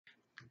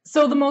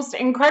So the most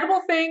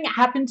incredible thing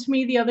happened to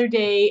me the other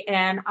day,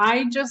 and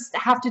I just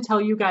have to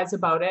tell you guys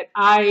about it.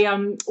 I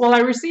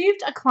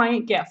received a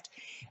client gift,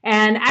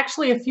 and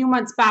actually a few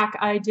months back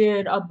I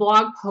did a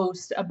blog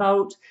post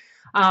about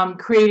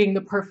creating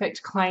the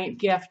perfect client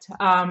gift.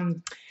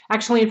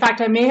 Actually, in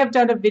fact, I may have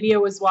done a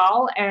video as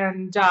well,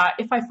 and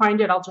if I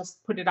find it, I'll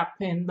just put it up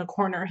in the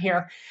corner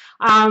here.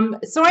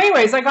 So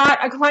anyways, I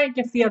got a client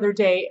gift the other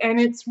day,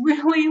 and it's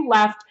really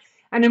left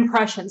an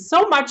impression,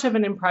 so much of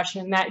an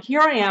impression that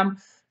here I am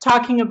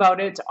talking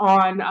about it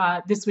on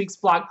this week's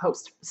blog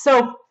post.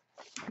 So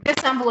this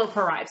envelope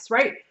arrives,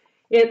 right?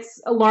 It's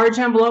a large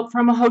envelope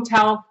from a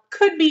hotel,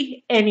 could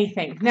be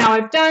anything. Now,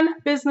 I've done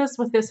business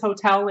with this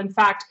hotel. In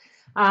fact,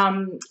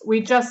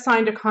 we just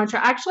signed a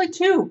contract, actually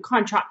 2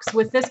 contracts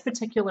with this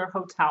particular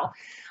hotel.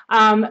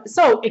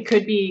 So it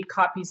could be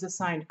copies of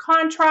signed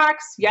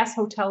contracts. Yes,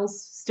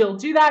 hotels still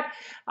do that.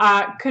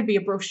 Could be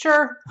a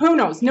brochure. Who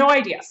knows? No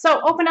idea.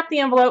 So open up the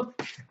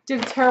envelope.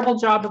 Did a terrible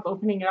job of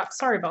opening it up.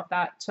 Sorry about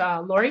that,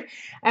 Lori.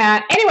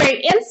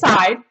 Anyway,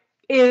 inside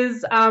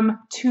is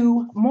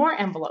 2 more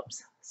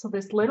envelopes. So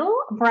this little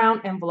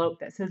brown envelope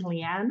that says,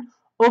 Leanne,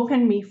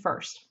 open me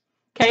first.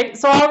 Okay,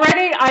 so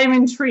already I'm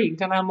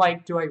intrigued, and I'm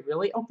like, do I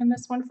really open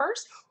this one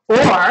first?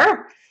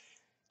 Or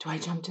do I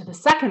jump to the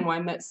second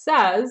one that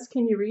says,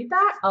 can you read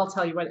that? I'll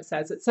tell you what it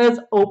says. It says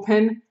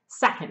open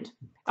second.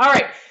 All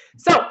right,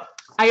 so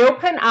I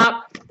open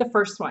up the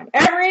first one.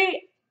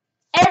 Every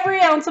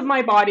ounce of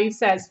my body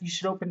says you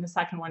should open the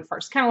second one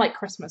first. Kind of like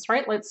Christmas,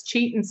 right? Let's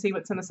cheat and see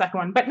what's in the second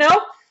one. But no,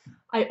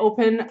 I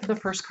open the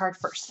first card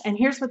first. And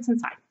here's what's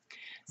inside.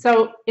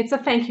 So it's a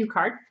thank you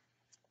card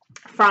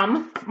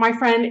from my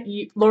friend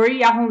Lori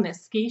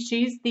Yahelniski.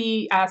 She's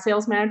the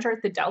sales manager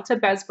at the Delta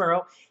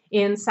Besborough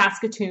in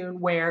Saskatoon,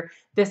 where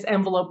this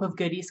envelope of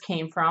goodies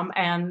came from,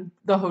 and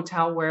the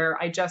hotel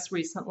where I just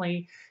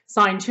recently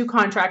signed 2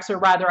 contracts, or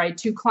rather I had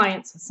 2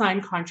 clients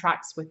sign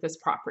contracts with this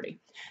property.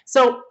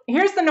 So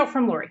here's the note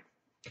from Lori.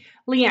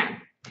 Leanne,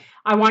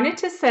 I wanted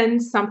to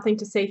send something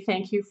to say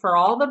thank you for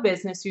all the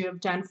business you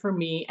have done for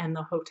me and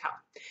the hotel.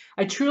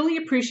 I truly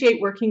appreciate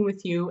working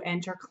with you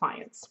and your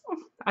clients.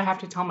 I have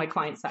to tell my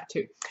clients that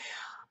too.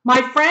 My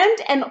friend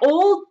and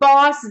old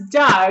boss,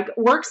 Doug,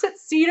 works at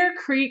Cedar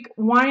Creek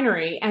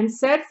Winery and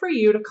said for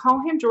you to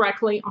call him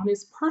directly on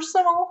his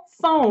personal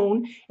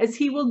phone as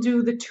he will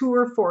do the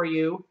tour for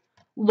you,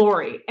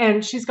 Lori.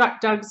 And she's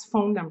got Doug's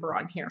phone number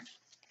on here.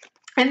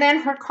 And then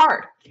her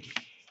card.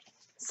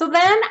 So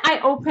then I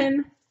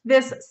open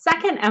this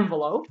second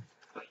envelope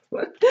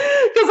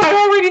because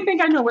I already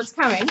think I know what's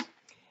coming.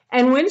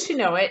 And wouldn't you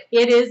know it,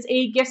 it is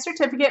a gift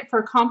certificate for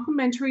a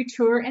complimentary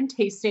tour and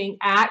tasting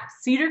at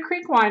Cedar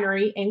Creek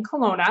Winery in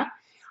Kelowna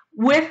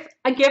with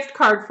a gift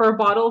card for a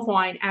bottle of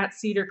wine at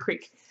Cedar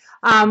Creek.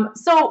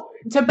 So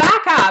to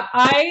back up,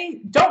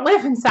 I don't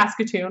live in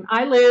Saskatoon.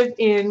 I live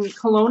in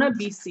Kelowna,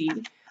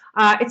 BC.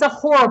 It's a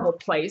horrible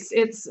place.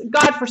 It's a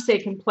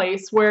godforsaken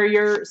place where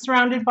you're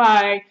surrounded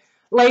by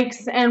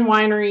lakes and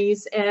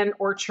wineries and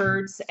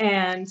orchards,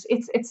 and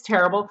it's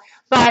terrible.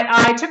 But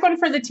I took one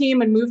for the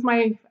team and moved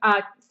my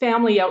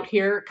family out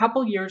here a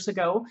couple years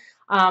ago.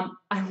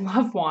 I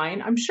love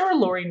wine. I'm sure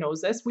Lori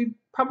knows this. We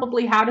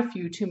probably had a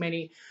few too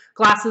many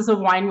glasses of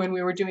wine when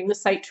we were doing the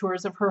site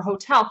tours of her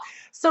hotel.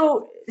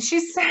 So she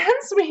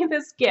sends me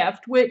this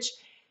gift, which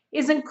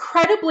is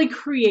incredibly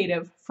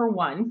creative for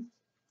one.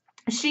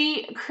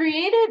 She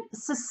created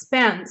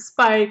suspense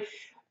by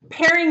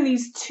pairing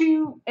these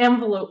 2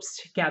 envelopes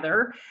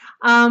together.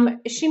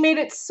 She made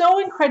it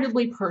so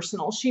incredibly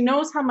personal. She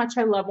knows how much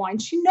I love wine.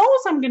 She knows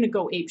I'm going to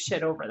go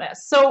apeshit over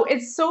this. So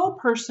it's so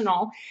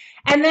personal.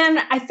 And then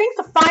I think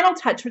the final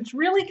touch, which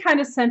really kind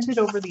of sent it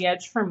over the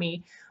edge for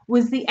me,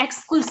 was the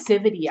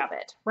exclusivity of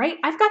it, right?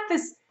 I've got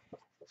this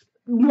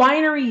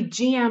winery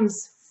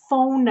GM's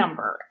phone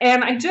number,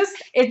 and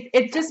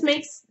it just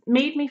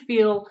made me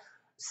feel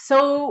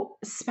so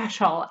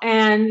special.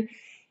 And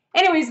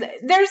anyways,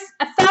 there's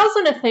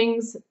 1,000 of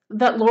things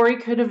that Lori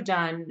could have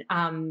done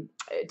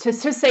to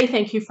say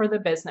thank you for the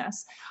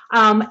business.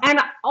 And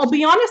I'll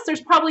be honest,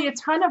 there's probably a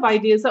ton of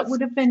ideas that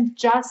would have been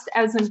just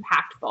as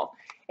impactful.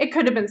 It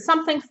could have been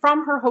something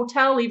from her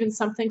hotel, even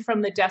something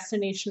from the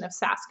destination of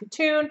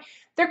Saskatoon.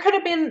 There could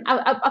have been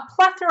a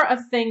plethora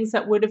of things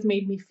that would have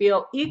made me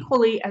feel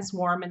equally as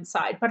warm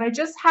inside. But I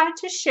just had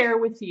to share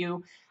with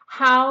you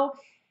how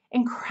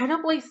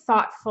incredibly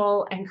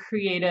thoughtful and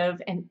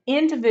creative and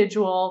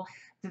individual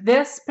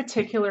this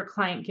particular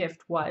client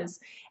gift was,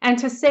 and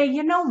to say,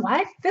 you know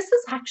what, this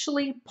is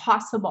actually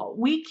possible.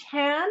 We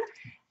can,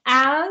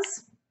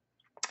 as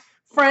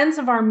friends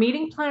of our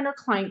meeting planner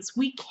clients,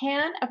 we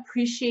can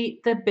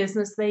appreciate the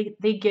business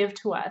they give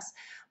to us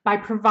by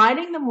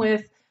providing them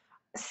with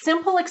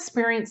simple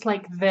experience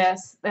like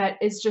this that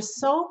is just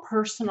so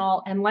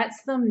personal and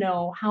lets them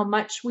know how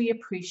much we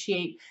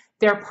appreciate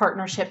their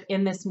partnership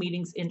in this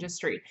meetings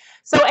industry.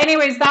 So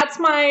anyways, that's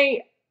my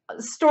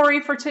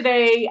story for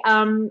today.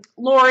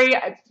 Lori,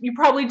 you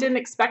probably didn't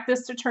expect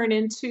this to turn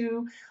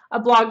into a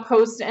blog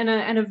post and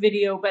a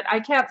video, but I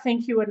can't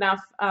thank you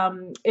enough.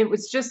 It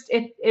was just,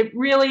 it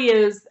really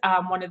is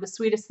one of the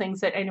sweetest things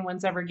that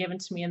anyone's ever given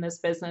to me in this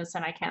business,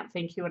 and I can't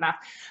thank you enough.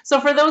 So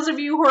for those of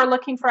you who are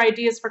looking for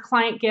ideas for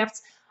client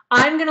gifts,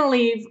 I'm going to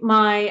leave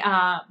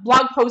my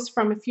blog post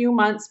from a few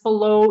months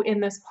below in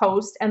this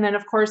post. And then,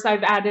 of course,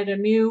 I've added a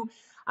new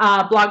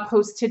blog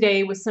post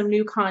today with some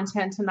new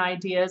content and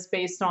ideas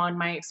based on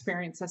my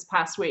experience this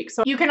past week.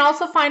 So you can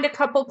also find a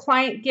couple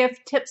client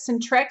gift tips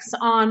and tricks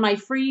on my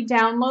free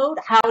download,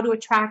 How to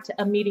Attract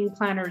a Meeting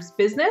Planner's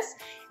Business.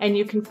 And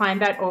you can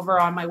find that over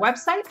on my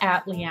website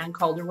at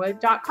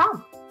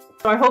leannecalderwood.com.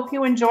 So I hope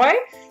you enjoy.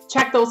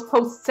 Check those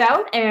posts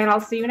out, and I'll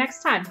see you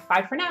next time.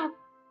 Bye for now.